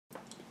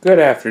Good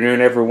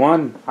afternoon,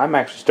 everyone. I'm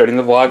actually starting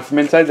the vlog from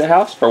inside the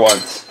house for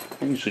once.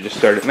 I usually just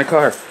start it in the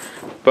car.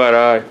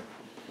 But,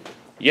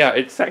 yeah,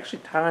 it's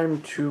actually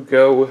time to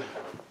go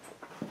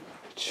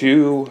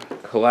to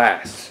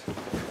class.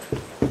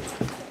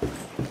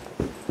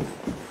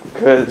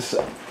 Because,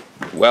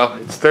 well,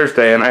 it's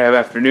Thursday and I have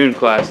afternoon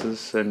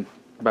classes, and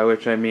by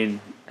which I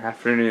mean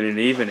afternoon and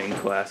evening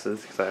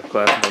classes, because I have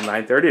class until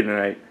 9:30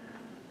 tonight.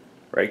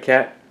 Right,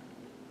 Cat?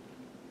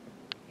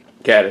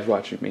 Cat is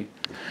watching me.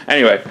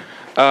 Anyway,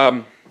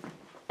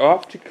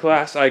 off to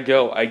class I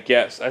go, I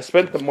guess. I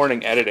spent the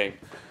morning editing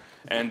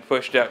and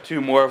pushed out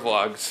 2 more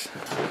vlogs.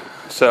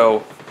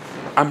 So,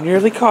 I'm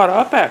nearly caught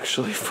up,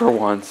 actually, for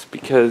once,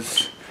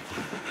 because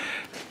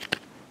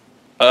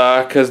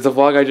the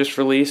vlog I just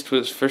released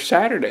was for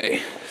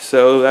Saturday.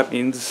 So, that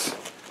means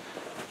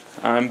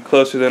I'm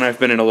closer than I've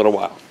been in a little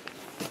while.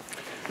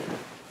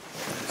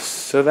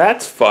 So,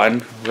 that's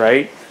fun,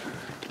 right?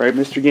 Right,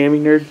 Mr.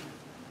 Gaming Nerd?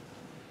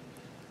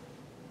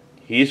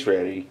 He's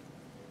ready.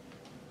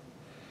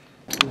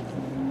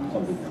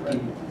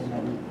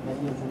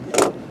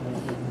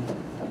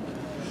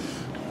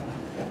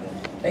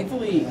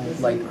 Thankfully,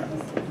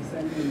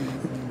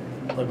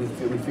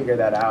 we figured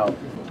that out.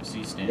 So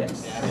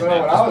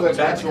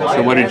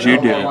what did you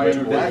do? What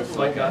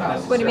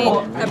do you mean?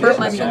 I burnt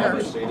my finger.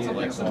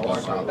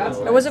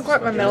 It wasn't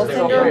quite my middle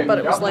finger, but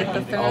it was like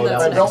the finger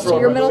that's next to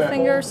your middle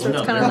finger, so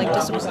it's kind of like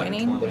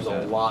disappointing. There's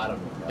a lot of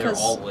them. They're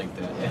all like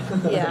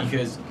that. Yeah.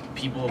 Because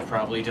people have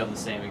probably done the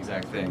same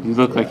exact thing. You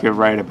look like you're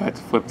right about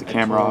to flip the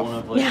camera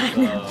off. Yeah, I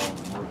know.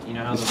 You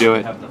know how Let's do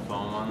it. have the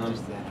foam on them?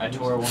 I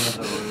tore one of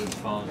the root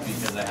foams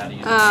because I had to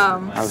use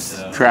I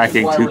was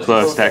tracking too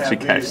close to actually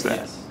catch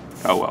that.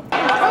 Oh well.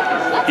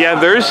 Yeah,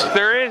 there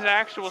is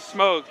actual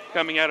smoke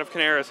coming out of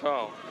Canaris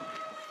Hall.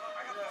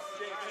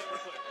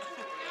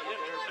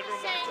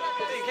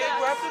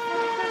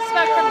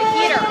 Smoke from the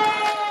heater.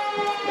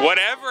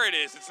 Whatever it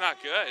is, it's not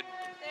good.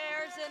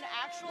 There's an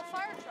actual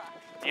fire truck.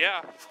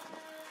 Yeah.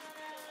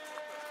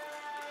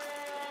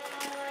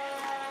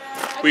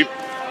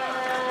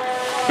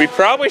 We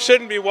probably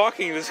shouldn't be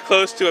walking this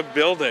close to a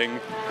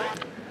building.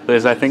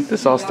 Liz, I think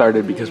this all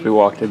started because we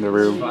walked in the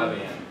room.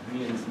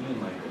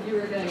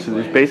 So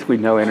there's basically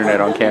no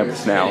internet on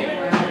campus now.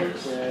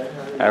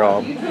 At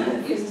all.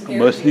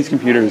 Most of these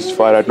computers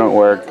flat out don't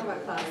work.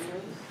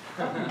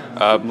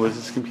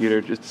 Liz's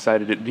computer just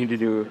decided it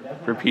needed to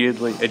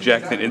repeatedly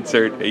eject and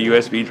insert a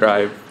USB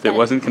drive that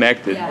wasn't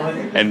connected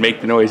and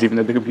make the noise even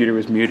though the computer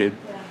was muted.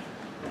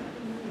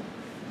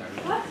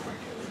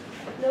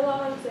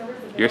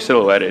 You're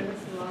silhouetted.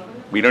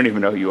 We don't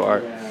even know who you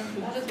are.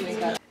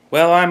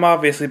 Well, I'm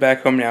obviously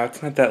back home now.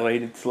 It's not that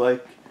late. It's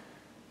like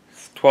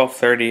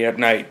 12:30 at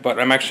night, but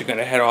I'm actually going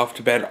to head off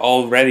to bed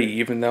already,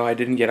 even though I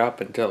didn't get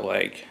up until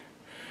like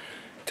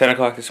 10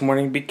 o'clock this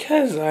morning,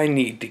 because I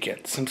need to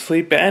get some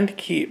sleep and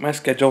keep my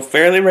schedule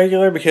fairly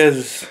regular,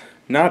 because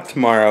not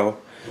tomorrow,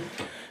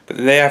 but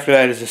the day after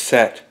that is a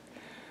set.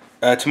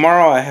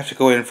 Tomorrow I have to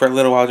go in for a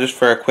little while just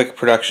for a quick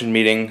production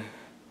meeting,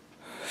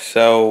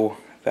 so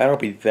that'll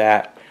be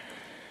that.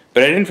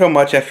 But I didn't film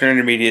much after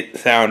intermediate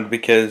sound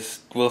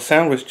because, well,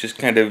 sound was just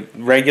kind of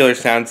regular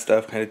sound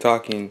stuff, kind of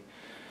talking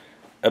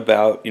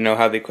about, you know,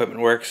 how the equipment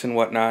works and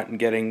whatnot and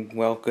getting,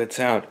 well, good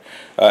sound.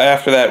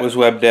 After that was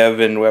web dev,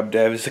 and web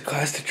dev is a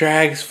class that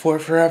drags for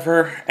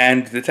forever.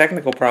 And the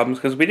technical problems,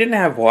 because we didn't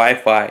have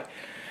Wi-Fi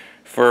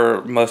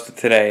for most of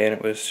today, and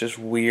it was just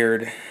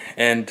weird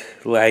and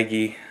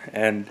laggy,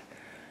 and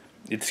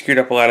it screwed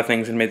up a lot of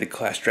things and made the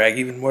class drag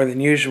even more than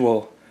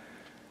usual.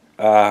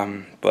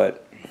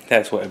 But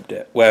that's web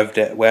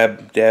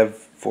dev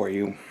for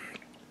you.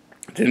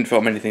 Didn't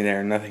film anything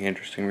there. Nothing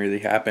interesting really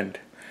happened.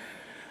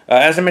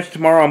 As I mentioned,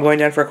 tomorrow I'm going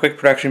down for a quick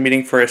production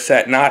meeting for a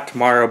set. Not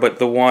tomorrow, but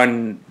the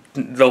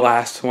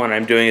last one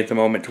I'm doing at the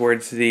moment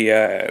towards the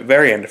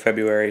very end of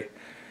February.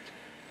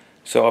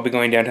 So I'll be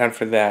going downtown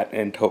for that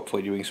and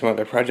hopefully doing some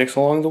other projects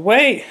along the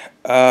way.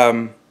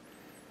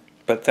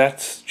 But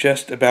that's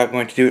just about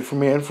going to do it for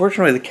me.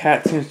 Unfortunately, the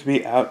cat seems to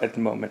be out at the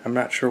moment. I'm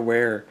not sure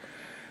where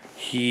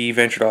he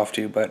ventured off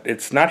to, but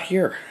it's not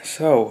here.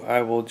 So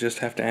I will just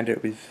have to end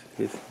it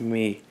with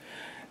me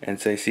and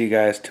say see you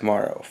guys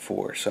tomorrow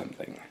for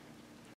something.